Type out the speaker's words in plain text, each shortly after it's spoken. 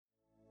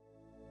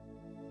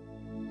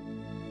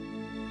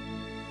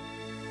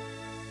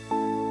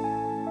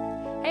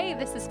Hey,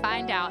 this is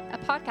Find Out, a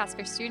podcast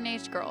for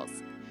student-aged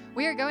girls.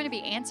 We are going to be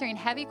answering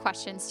heavy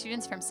questions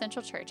students from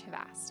Central Church have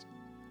asked.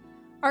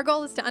 Our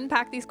goal is to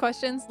unpack these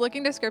questions,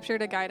 looking to Scripture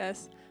to guide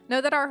us.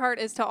 Know that our heart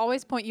is to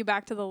always point you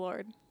back to the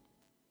Lord.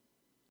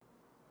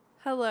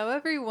 Hello,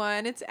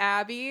 everyone. It's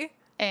Abby.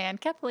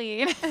 And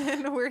Kathleen.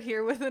 And we're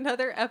here with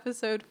another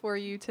episode for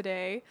you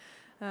today.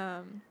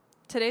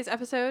 Today's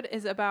episode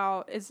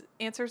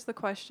answers the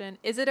question,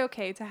 is it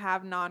okay to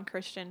have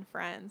non-Christian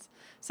friends?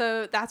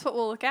 So that's what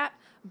we'll look at.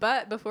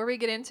 But before we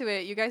get into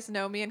it, you guys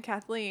know me and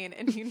Kathleen,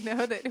 and you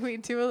know that we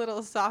do a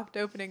little soft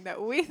opening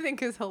that we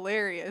think is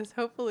hilarious.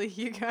 Hopefully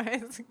you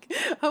guys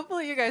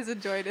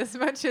enjoyed as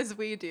much as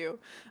we do.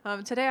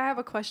 Today I have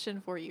a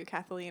question for you,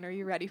 Kathleen. Are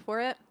you ready for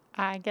it?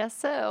 I guess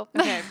so.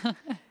 Okay.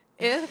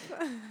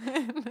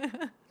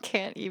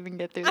 Can't even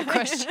get through the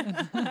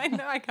question. I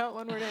know, I got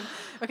one word in.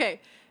 Okay.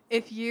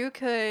 If you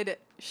could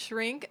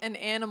shrink an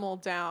animal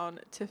down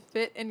to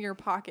fit in your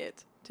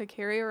pocket to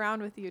carry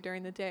around with you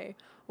during the day,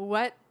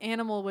 what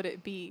animal would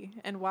it be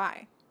and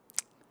why?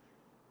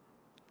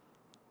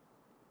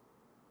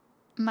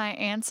 My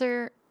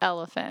answer,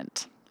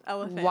 elephant.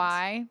 Elephant.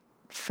 Why?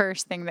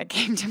 First thing that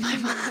came to my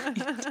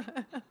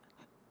mind.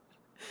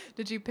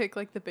 Did you pick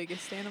like the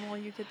biggest animal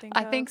you could think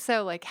I of? think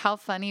so. Like, how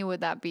funny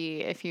would that be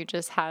if you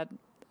just had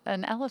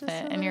an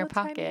elephant in your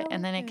little tiny pocket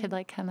and then it elephant. could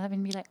like come up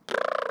and be like,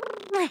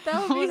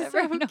 That would be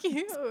whatever so noise.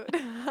 cute.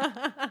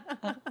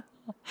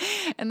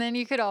 And then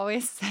you could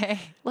always say,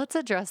 let's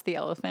address the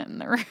elephant in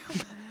the room.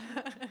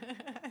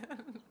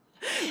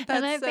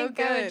 And I think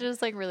I would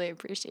just like really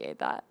appreciate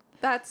that.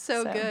 That's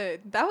so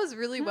good. That was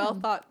really well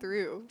thought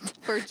through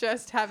for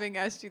just having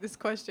asked you this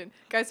question.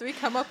 Guys, we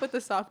come up with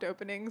the soft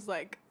openings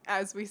like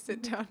as we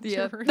sit down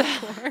to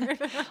record.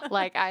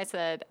 Like I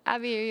said,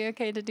 Abby, are you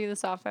okay to do the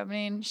soft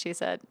opening? She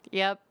said,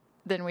 yep.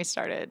 Then we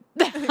started.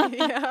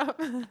 Yeah.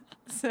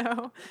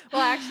 So,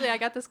 well, actually, I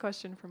got this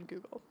question from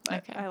Google.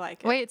 But Okay. I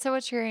like it. Wait, so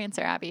what's your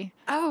answer, Abby?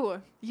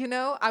 Oh,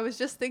 I was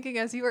just thinking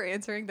as you were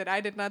answering that I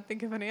did not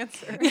think of an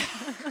answer.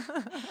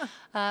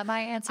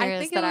 My answer I is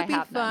think that it I would be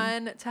have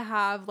none. fun to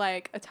have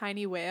like a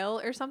tiny whale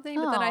or something,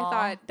 but then I Aw.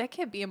 thought that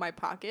can't be in my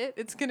pocket.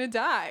 It's gonna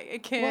die.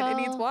 It can't.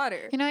 It needs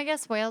water. You know, I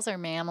guess whales are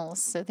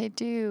mammals, so they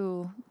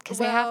do, because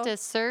they have Well, to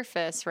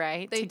surface,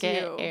 right, they to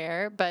get do.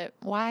 air. But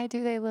why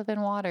do they live in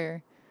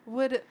water?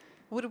 Would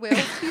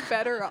whales be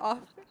better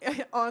off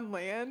on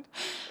land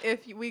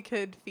if we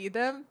could feed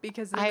them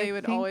because then they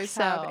would think always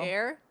have so.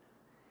 air?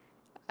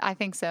 I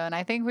think so, and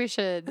I think we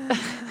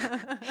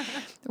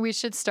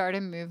should start a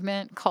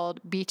movement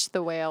called Beach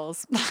the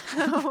Whales.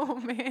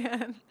 Oh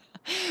man.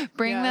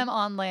 Bring Yeah. them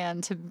on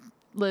land to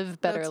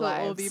live better That's lives.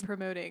 what we'll be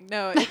promoting.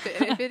 No,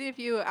 if any of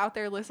you out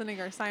there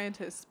listening are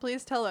scientists,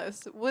 please tell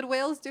us, would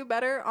whales do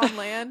better on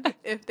land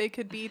if they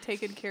could be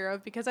taken care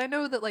of? Because I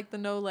know that like the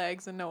no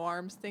legs and no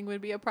arms thing would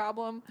be a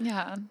problem.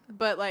 Yeah.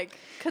 But like,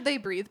 could they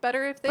breathe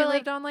better if they But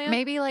lived like, on land?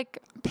 maybe like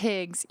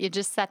pigs, you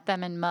just set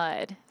them in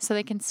mud so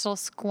they can still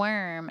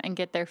squirm and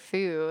get their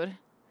food.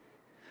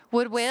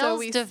 Would whales so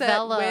we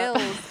develop set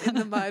whales in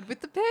the mud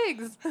with the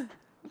pigs.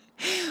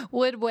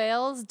 Would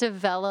whales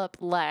develop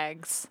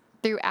legs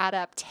through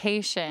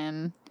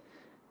adaptation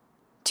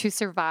to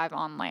survive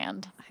on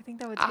land? I think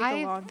that would take a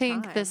long time. I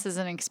think this is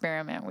an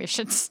experiment we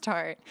should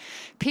start.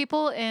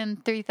 People in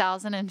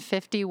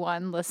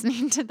 3051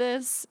 listening to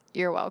this,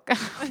 you're welcome.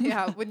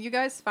 Yeah, when you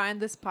guys find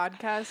this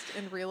podcast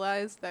and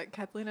realize that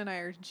Kathleen and I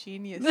are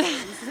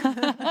geniuses,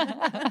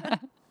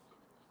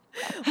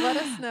 let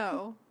us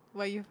know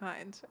what you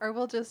find, or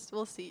we'll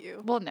see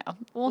you. We'll know.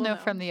 We'll know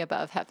from the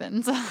above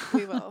heavens.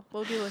 We will.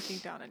 We'll be looking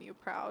down on you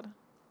proud.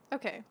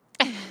 Okay.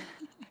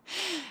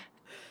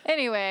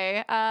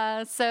 Anyway,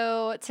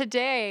 so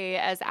today,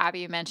 as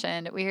Abby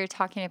mentioned, we are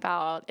talking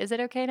about, is it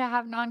okay to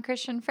have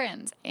non-Christian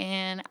friends?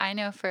 And I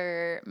know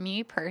for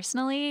me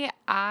personally,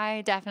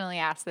 I definitely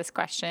asked this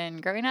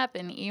question growing up,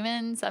 and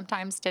even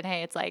sometimes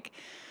today, it's like,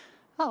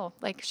 oh,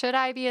 like, should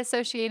I be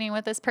associating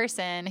with this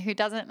person who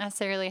doesn't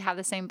necessarily have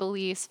the same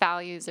beliefs,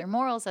 values, or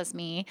morals as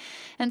me?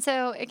 And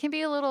so it can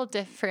be a little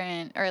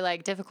different or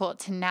like difficult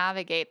to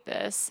navigate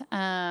this.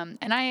 And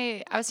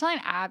I was telling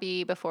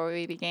Abby before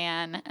we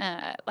began,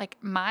 like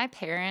my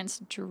parents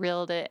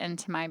drilled it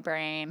into my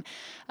brain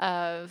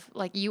of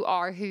like, you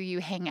are who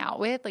you hang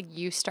out with, like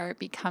you start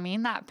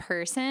becoming that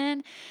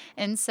person.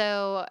 And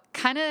so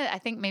kind of, I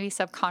think maybe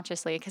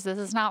subconsciously, because this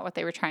is not what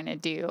they were trying to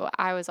do,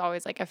 I was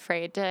always like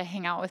afraid to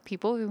hang out with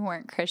people who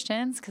weren't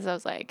Christians, because I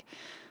was like,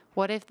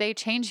 what if they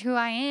change who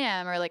I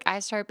am, or like I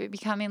start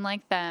becoming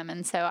like them?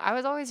 And so I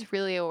was always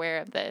really aware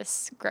of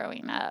this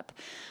growing up.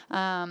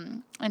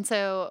 And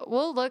so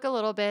we'll look a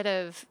little bit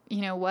of,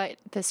 what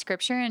the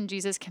scripture and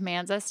Jesus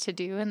commands us to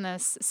do in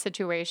this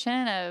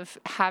situation of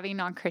having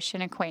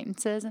non-Christian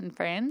acquaintances and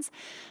friends.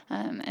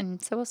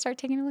 And so we'll start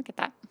taking a look at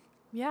that.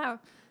 Yeah.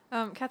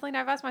 Kathleen,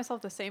 I've asked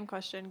myself the same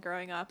question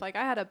growing up. Like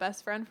I had a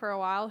best friend for a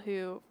while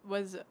who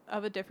was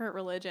of a different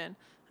religion.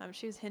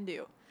 She was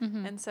Hindu.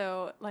 Mm-hmm. And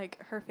so like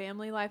her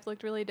family life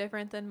looked really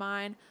different than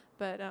mine,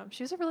 but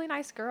she was a really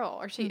nice girl,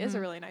 or she is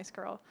a really nice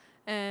girl.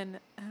 And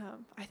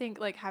I think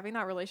like having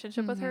that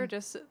relationship with her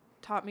just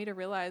taught me to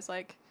realize,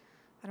 like,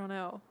 I don't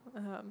know,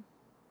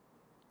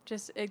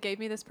 just it gave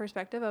me this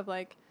perspective of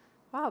like,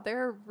 wow,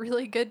 there are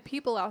really good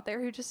people out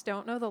there who just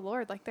don't know the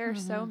Lord. Like there are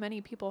so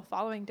many people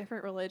following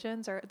different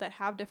religions or that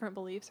have different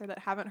beliefs or that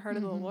haven't heard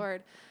of the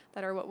Lord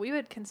that are what we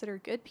would consider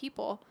good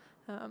people,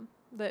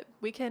 that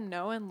we can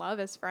know and love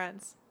as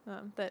friends,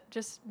 that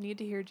just need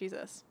to hear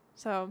Jesus.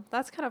 So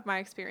that's kind of my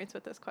experience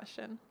with this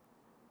question.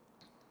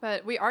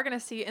 But we are going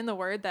to see in the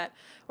Word that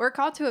we're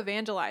called to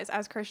evangelize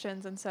as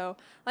Christians. And so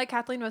like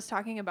Kathleen was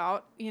talking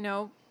about, you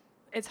know,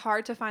 it's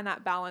hard to find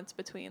that balance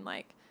between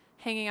like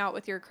hanging out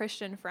with your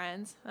Christian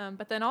friends,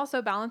 but then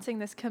also balancing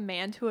this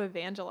command to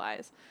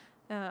evangelize.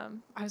 I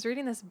was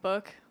reading this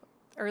book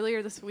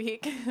earlier this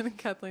week.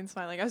 Kathleen's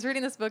smiling. I was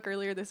reading this book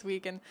earlier this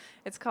week, and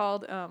it's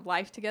called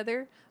Life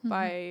Together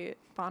by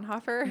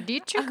Bonhoeffer.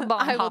 Dietrich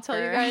Bonhoeffer. I will tell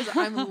you guys,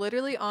 I'm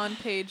literally on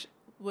page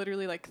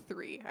like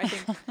 3. I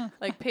think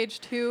like page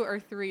 2 or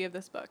 3 of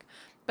this book.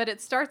 But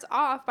it starts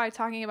off by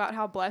talking about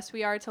how blessed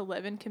we are to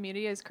live in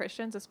community as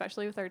Christians,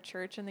 especially with our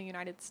church in the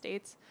United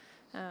States.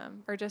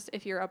 Or just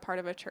if you're a part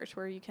of a church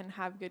where you can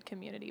have good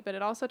community. But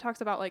it also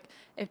talks about like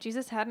if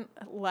Jesus hadn't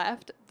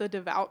left the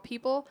devout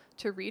people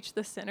to reach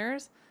the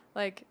sinners,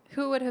 like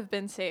who would have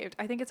been saved?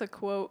 I think it's a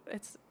quote.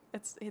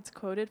 It's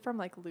quoted from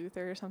like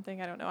Luther or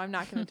something. I don't know. I'm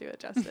not going to do it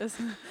justice.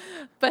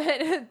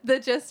 But the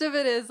gist of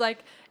it is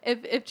like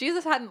if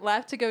Jesus hadn't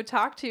left to go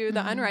talk to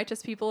the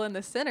unrighteous people and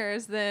the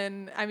sinners,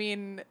 then I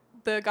mean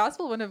the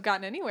gospel wouldn't have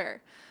gotten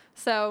anywhere.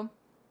 So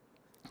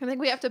I think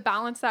we have to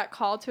balance that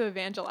call to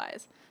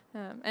evangelize.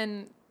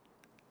 And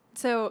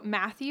so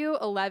Matthew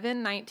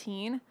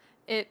 11:19,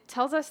 it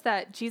tells us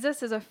that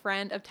Jesus is a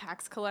friend of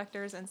tax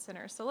collectors and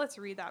sinners. So let's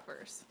read that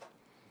verse.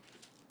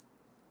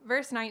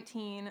 Verse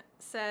 19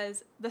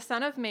 says, "The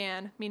Son of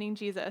Man," meaning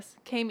Jesus,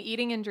 "came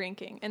eating and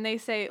drinking, and they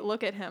say,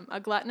 'Look at him, a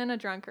glutton and a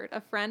drunkard,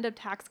 a friend of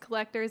tax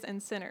collectors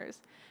and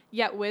sinners.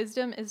 Yet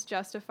wisdom is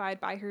justified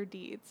by her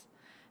deeds.'"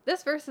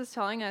 This verse is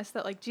telling us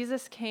that like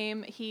Jesus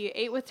came, he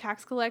ate with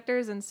tax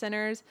collectors and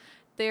sinners.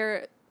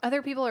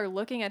 Other people are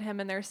looking at him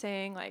and they're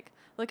saying like,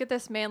 look at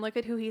this man, look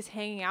at who he's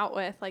hanging out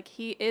with. Like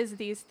he is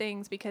these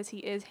things because he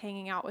is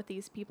hanging out with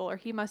these people, or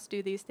he must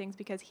do these things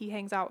because he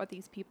hangs out with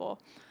these people.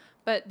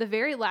 But the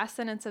very last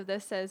sentence of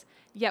this says,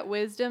 "Yet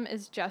wisdom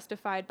is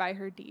justified by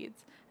her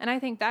deeds." And I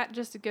think that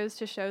just goes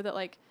to show that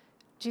like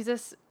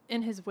Jesus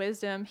in his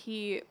wisdom,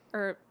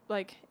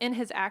 in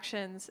his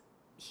actions,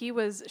 he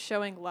was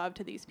showing love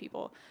to these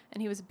people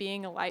and he was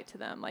being a light to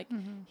them. Like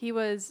he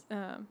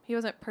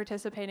wasn't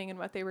participating in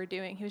what they were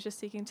doing. He was just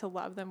seeking to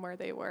love them where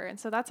they were. And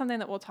so that's something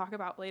that we'll talk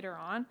about later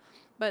on,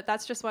 but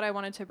that's just what I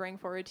wanted to bring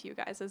forward to you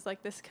guys is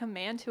like this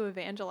command to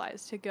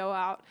evangelize, to go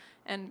out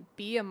and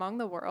be among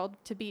the world,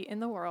 to be in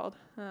the world.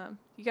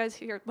 You guys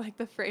hear like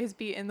the phrase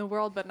 "be in the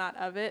world, but not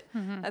of it."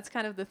 That's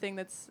kind of the thing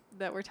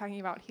that we're talking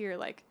about here.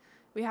 Like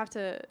we have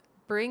to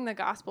bring the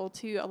gospel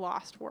to a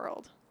lost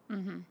world.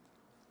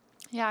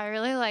 Yeah, I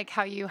really like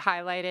how you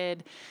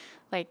highlighted,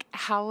 like,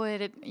 how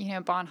would,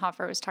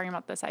 Bonhoeffer was talking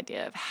about this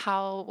idea of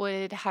how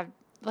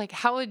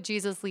would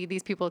Jesus lead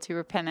these people to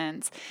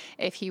repentance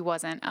if he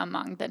wasn't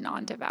among the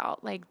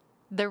non-devout? Like,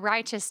 the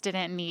righteous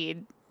didn't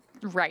need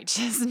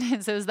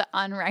righteousness. It was the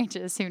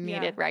unrighteous who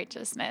needed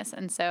righteousness.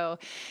 And so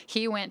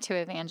he went to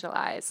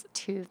evangelize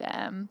to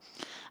them.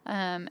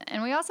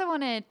 And we also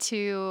wanted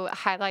to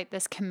highlight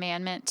this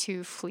commandment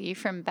to flee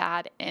from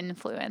bad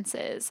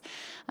influences.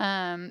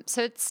 So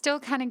it's still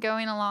kind of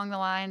going along the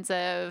lines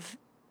of,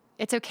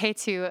 it's okay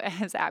to,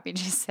 as Abby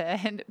just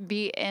said,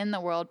 be in the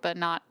world, but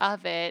not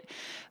of it,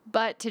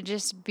 but to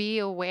just be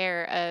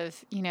aware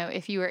of,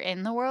 if you are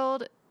in the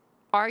world,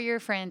 are your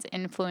friends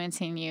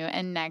influencing you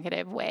in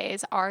negative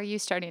ways? Are you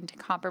starting to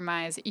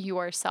compromise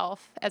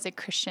yourself as a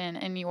Christian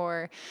and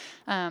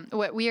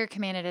what we are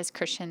commanded as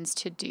Christians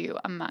to do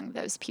among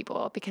those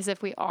people? Because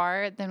if we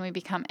are, then we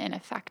become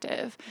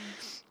ineffective.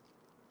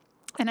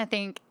 And I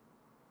think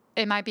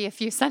it might be a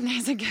few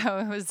Sundays ago,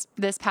 it was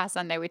this past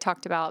Sunday, we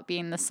talked about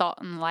being the salt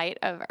and light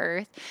of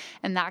earth,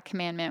 and that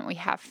commandment we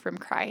have from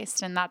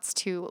Christ, and that's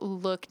to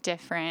look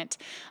different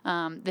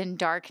than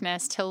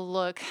darkness, to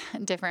look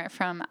different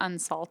from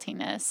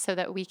unsaltiness, so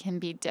that we can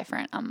be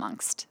different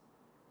amongst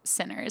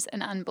sinners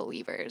and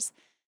unbelievers.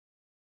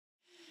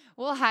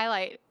 We'll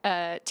highlight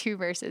 2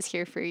 verses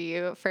here for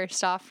you.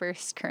 First off,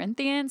 1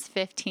 Corinthians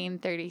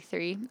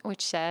 15:33,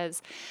 which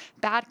says,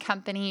 "Bad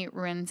company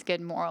ruins good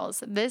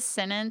morals." This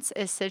sentence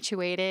is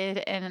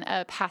situated in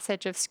a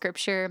passage of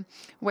Scripture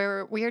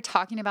where we are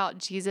talking about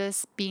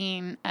Jesus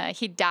being,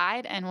 he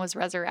died and was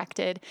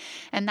resurrected.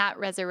 And that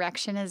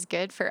resurrection is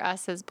good for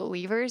us as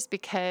believers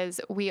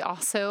because we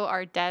also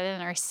are dead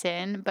in our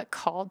sin, but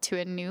called to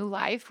a new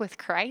life with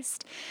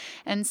Christ.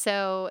 And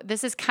so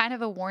this is kind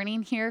of a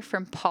warning here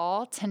from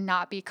Paul to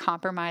not be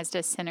compromised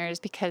as sinners,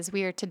 because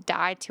we are to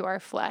die to our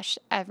flesh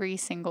every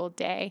single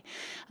day,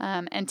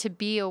 and to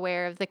be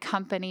aware of the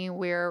company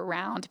we're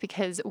around,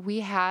 because we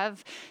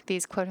have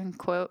these quote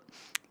unquote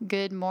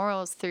good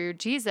morals through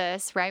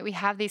Jesus, right? We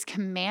have these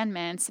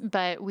commandments,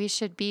 but we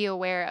should be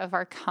aware of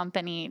our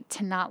company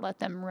to not let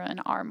them ruin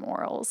our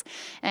morals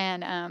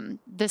and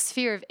the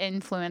sphere of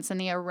influence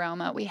and the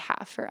aroma we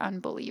have for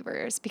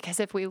unbelievers. Because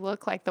if we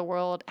look like the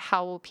world,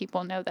 how will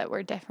people know that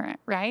we're different,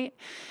 right?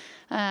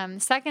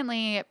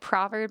 Secondly,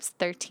 Proverbs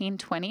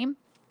 13:20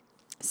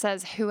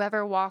 says,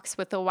 whoever walks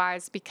with the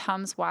wise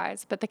becomes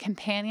wise, but the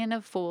companion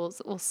of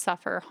fools will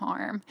suffer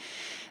harm.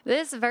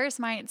 This verse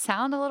might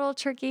sound a little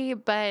tricky,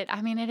 but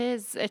I mean,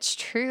 it's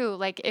true.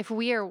 Like if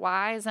we are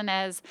wise, and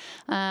as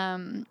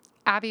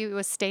Abby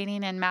was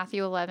stating in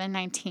Matthew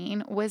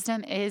 11:19,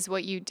 wisdom is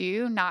what you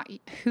do, not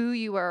who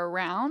you are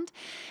around.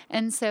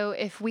 And so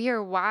if we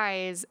are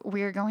wise,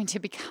 we're going to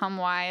become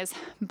wise.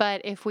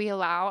 But if we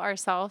allow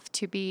ourselves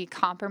to be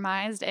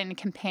compromised and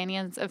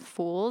companions of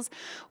fools,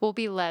 we'll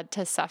be led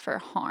to suffer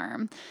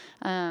harm.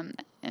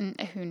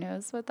 And who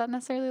knows what that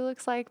necessarily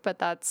looks like, but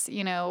that's,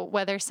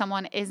 whether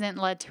someone isn't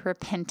led to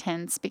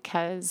repentance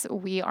because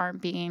we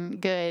aren't being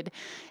good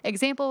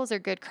examples or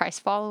good Christ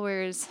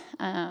followers,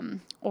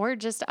 or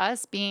just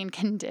us being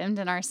condemned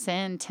in our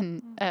sin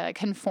to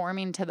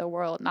conforming to the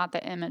world, not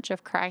the image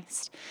of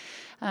Christ.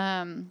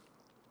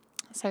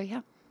 So,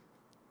 yeah.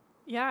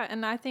 Yeah,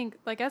 and I think,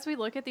 as we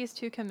look at these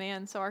two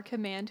commands, so our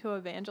command to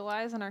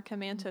evangelize and our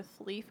command to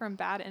flee from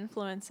bad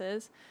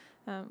influences,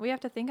 we have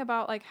to think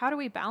about, how do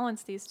we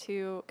balance these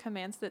two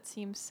commands that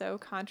seem so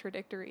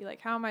contradictory? Like,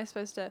 how am I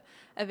supposed to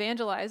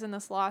evangelize in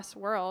this lost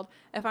world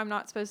if I'm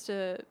not supposed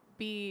to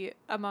be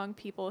among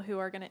people who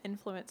are going to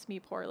influence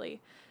me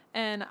poorly?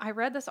 And I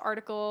read this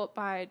article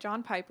by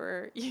John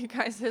Piper. You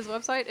guys, his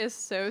website is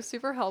so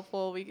super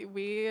helpful.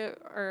 We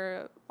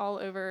are all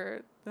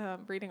over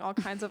reading all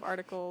kinds of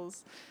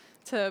articles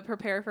to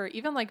prepare for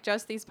even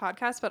just these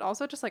podcasts, but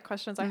also just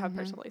questions I have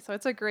personally. So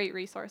it's a great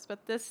resource.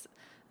 But this,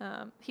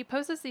 he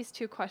poses these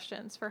two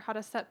questions for how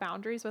to set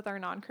boundaries with our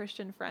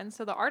non-Christian friends.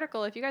 So the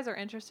article, if you guys are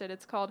interested,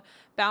 it's called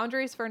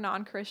Boundaries for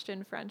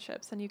Non-Christian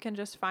Friendships. And you can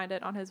just find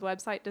it on his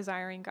website,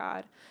 Desiring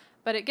God.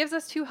 But it gives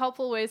us two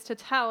helpful ways to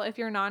tell if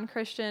your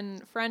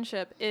non-Christian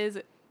friendship is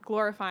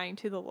glorifying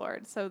to the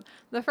Lord. So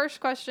the first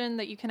question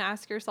that you can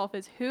ask yourself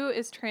is, who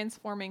is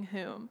transforming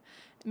whom?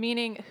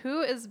 Meaning,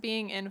 who is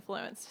being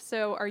influenced?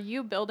 So are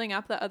you building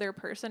up the other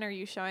person? Are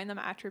you showing them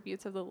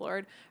attributes of the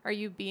Lord? Are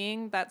you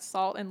being that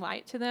salt and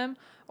light to them?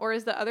 Or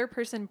is the other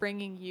person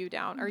bringing you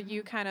down? Are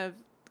you kind of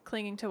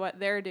clinging to what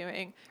they're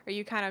doing? Are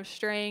you kind of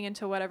straying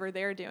into whatever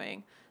they're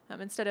doing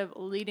instead of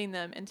leading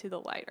them into the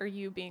light? Are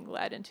you being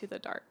led into the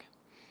dark?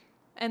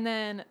 And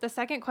then the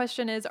second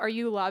question is, are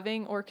you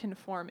loving or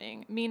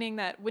conforming? Meaning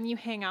that when you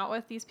hang out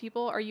with these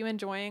people, are you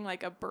enjoying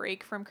a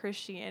break from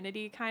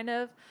Christianity kind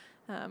of?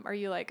 Are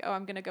you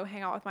I'm going to go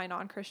hang out with my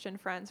non-Christian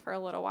friends for a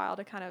little while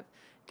to kind of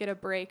get a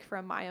break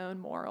from my own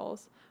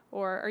morals?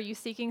 Or are you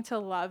seeking to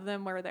love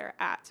them where they're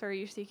at? So are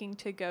you seeking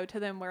to go to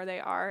them where they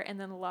are and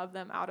then love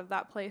them out of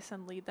that place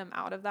and lead them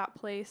out of that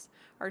place,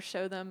 or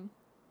show them,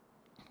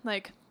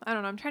 I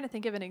don't know, I'm trying to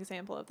think of an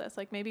example of this.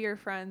 Maybe your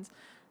friends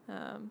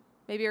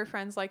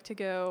like to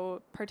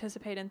go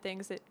participate in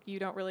things that you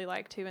don't really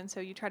like to. And so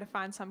you try to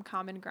find some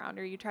common ground,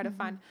 or you try to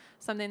find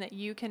something that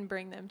you can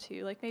bring them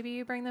to. Maybe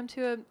you bring them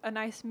to a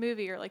nice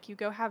movie, or you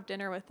go have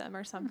dinner with them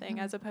or something,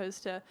 as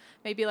opposed to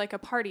maybe a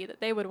party that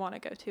they would want to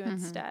go to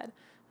instead.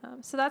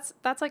 So that's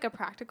a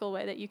practical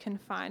way that you can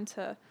find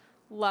to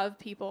love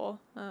people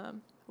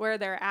where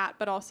they're at,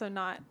 but also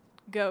not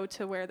go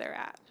to where they're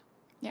at.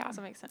 Yeah. Does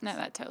that make sense? No,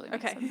 that totally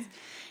makes sense.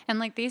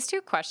 And these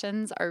two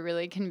questions are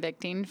really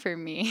convicting for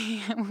me.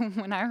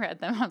 When I read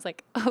them, I was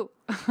like, oh,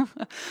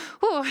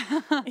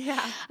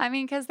 yeah. I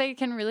mean, because they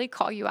can really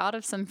call you out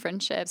of some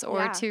friendships,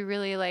 or to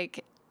really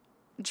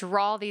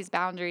draw these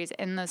boundaries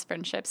in those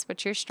friendships,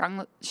 which you're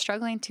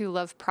struggling to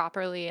love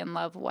properly and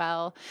love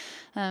well.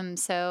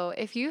 So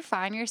if you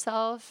find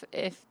yourself,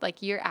 if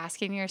you're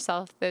asking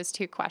yourself those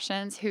two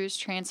questions, who's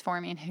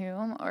transforming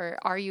whom, or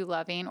are you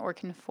loving or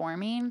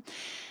conforming?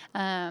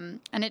 And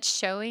it's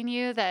showing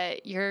you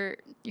that you're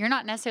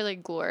not necessarily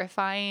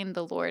glorifying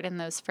the Lord in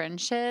those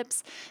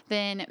friendships,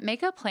 then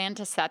make a plan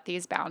to set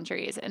these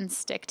boundaries and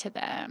stick to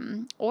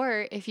them.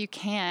 Or if you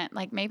can't,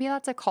 maybe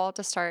that's a call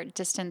to start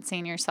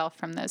distancing yourself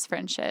from those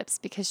friendships,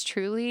 because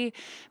truly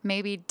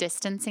maybe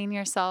distancing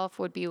yourself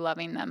would be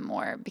loving them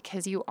more,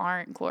 because you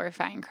aren't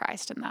glorifying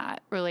Christ in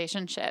that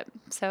relationship.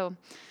 So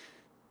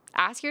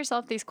ask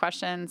yourself these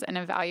questions and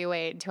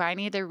evaluate, do I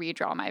need to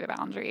redraw my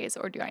boundaries,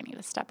 or do I need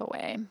to step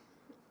away?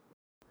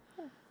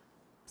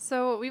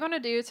 So what we want to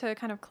do to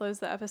kind of close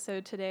the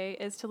episode today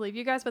is to leave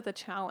you guys with a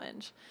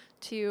challenge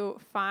to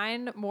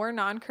find more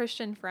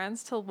non-Christian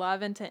friends to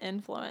love and to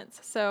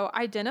influence. So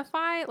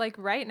identify,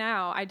 right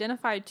now,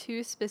 identify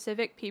 2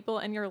 specific people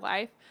in your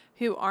life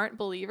who aren't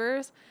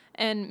believers,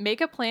 and make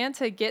a plan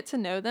to get to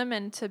know them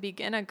and to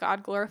begin a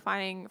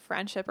God-glorifying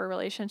friendship or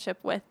relationship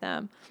with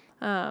them.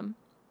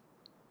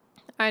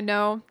 I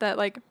know that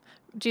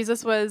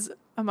Jesus was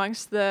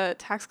amongst the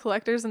tax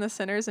collectors and the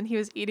sinners, and he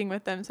was eating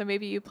with them. So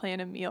maybe you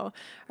plan a meal,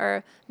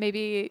 or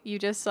maybe you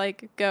just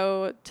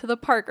go to the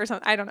park or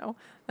something. I don't know.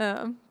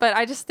 But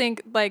I just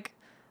think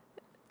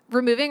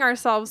removing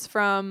ourselves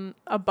from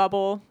a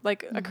bubble,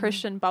 like a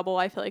Christian bubble,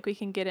 I feel like we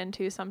can get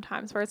into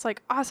sometimes, where it's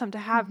like awesome to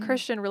have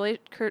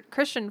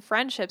Christian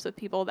friendships with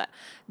people that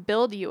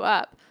build you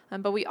up.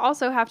 But we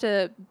also have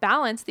to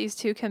balance these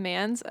two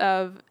commands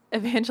of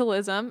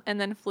evangelism and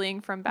then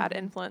fleeing from bad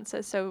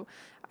influences. So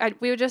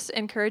we would just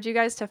encourage you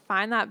guys to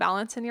find that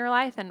balance in your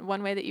life. And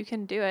one way that you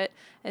can do it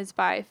is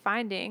by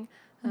finding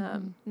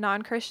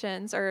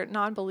non-Christians or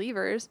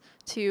non-believers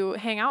to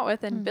hang out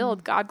with and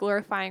build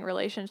God-glorifying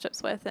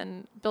relationships with,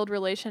 and build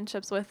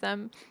relationships with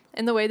them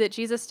in the way that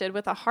Jesus did,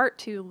 with a heart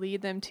to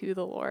lead them to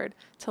the Lord,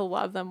 to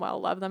love them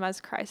well, love them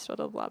as Christ would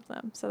have loved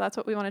them. So that's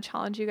what we want to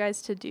challenge you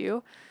guys to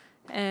do.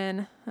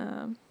 And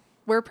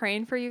we're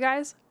praying for you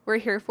guys. We're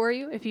here for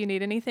you if you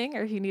need anything,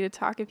 or if you need to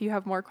talk, if you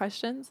have more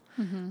questions.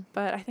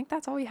 But I think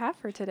that's all we have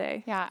for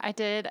today. Yeah, I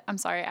did. I'm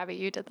sorry, Abby,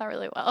 you did that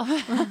really well.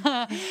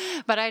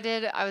 But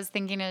I was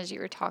thinking as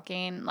you were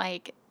talking,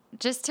 like,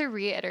 just to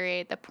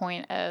reiterate the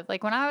point of,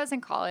 like, when I was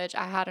in college,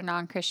 I had a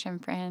non-Christian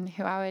friend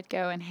who I would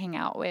go and hang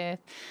out with.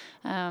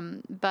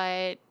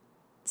 But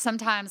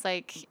sometimes,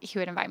 like, he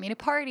would invite me to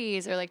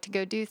parties or, like, to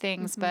go do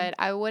things, but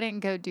I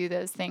wouldn't go do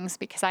those things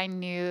because I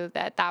knew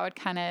that would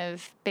kind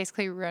of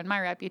basically ruin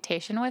my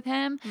reputation with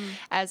him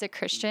as a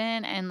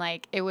Christian, and,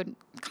 like, it would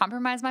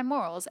compromise my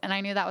morals. And I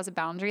knew that was a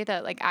boundary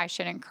that, like, I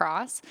shouldn't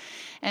cross.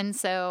 And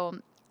so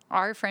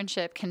our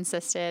friendship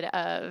consisted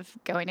of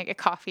going to get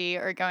coffee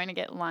or going to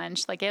get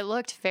lunch. Like, it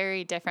looked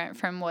very different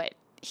from what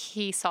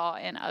he saw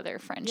in other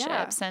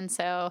friendships. And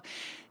so,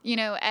 you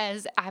know,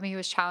 as Abby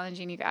was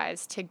challenging you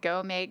guys to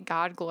go make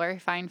God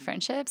glorifying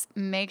friendships,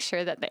 make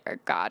sure that they are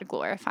God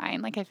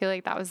glorifying. Like, I feel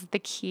like that was the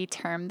key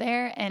term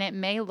there, and it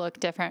may look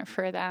different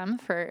for them,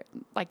 for,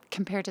 like,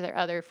 compared to their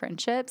other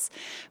friendships,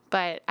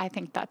 but I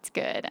think that's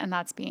good. And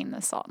that's being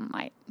the salt and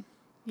light.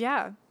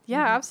 Yeah,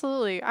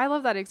 absolutely. I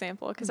love that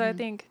example, because I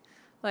think,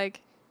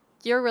 like,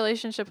 your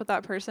relationship with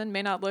that person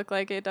may not look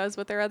like it does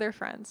with their other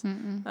friends.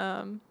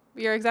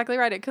 You're exactly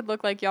right. It could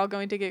look like y'all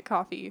going to get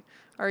coffee,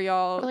 or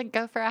y'all like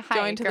go for a hike,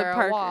 going to the or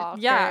park, a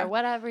walk, or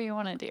whatever you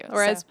want to do.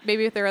 Whereas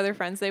maybe with their other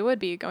friends, they would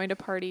be going to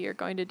party or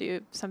going to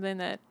do something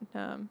that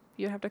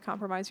you have to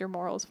compromise your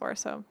morals for.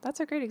 So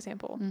that's a great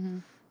example.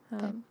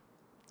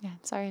 Yeah,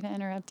 sorry to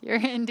interrupt your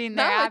ending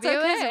there, No, Abby. it's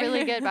okay. It was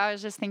really good, but I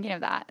was just thinking of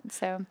that.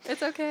 So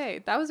it's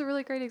okay. That was a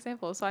really great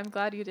example. So I'm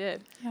glad you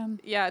did.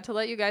 Yeah, to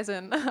let you guys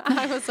in,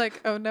 I was like,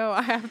 oh no,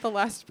 I have the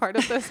last part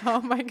of this. How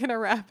am I going to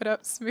wrap it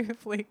up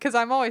smoothly? Because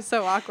I'm always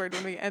so awkward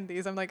when we end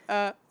these. I'm like,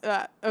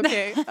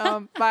 okay,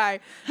 bye.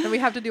 And we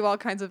have to do all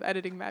kinds of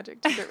editing magic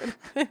to get rid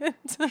of it.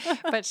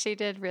 But she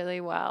did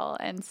really well.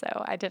 And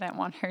so I didn't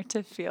want her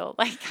to feel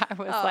like I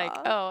was like,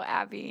 oh,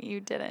 Abby,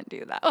 you didn't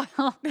do that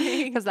well.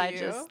 Because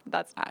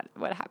that's not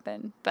what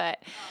happened.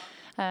 But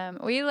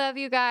we love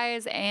you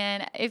guys.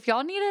 And if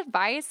y'all need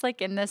advice,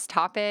 like, in this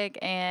topic,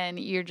 and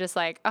you're just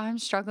like, oh, I'm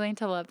struggling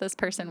to love this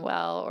person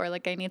well, or,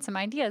 like, I need some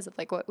ideas of,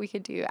 like, what we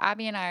could do,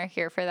 Abby and I are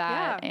here for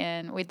that.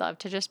 And we'd love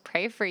to just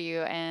pray for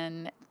you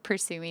and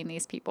pursuing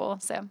these people.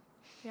 So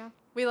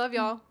we love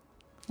y'all.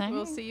 All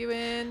We'll right. see you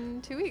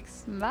in 2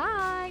 weeks.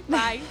 Bye.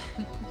 Bye.